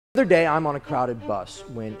Other day, I'm on a crowded bus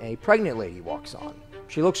when a pregnant lady walks on.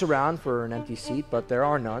 She looks around for an empty seat, but there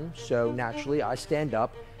are none, so naturally I stand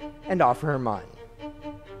up and offer her mine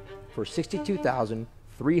for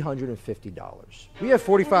 $62,350. We have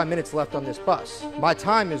 45 minutes left on this bus. My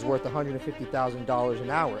time is worth $150,000 an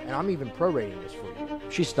hour, and I'm even prorating this for you.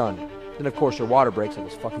 She's stunned. Then, of course, her water breaks. I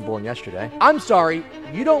was fucking born yesterday. I'm sorry,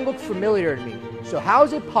 you don't look familiar to me, so how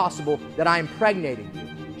is it possible that I impregnated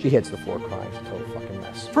you? She hits the floor crying. It's a total fucking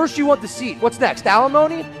mess. First you want the seat. What's next?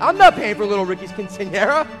 Alimony? I'm not paying for little Ricky's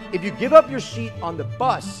quinceañera. If you give up your seat on the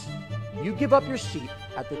bus, you give up your seat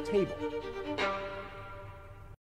at the table.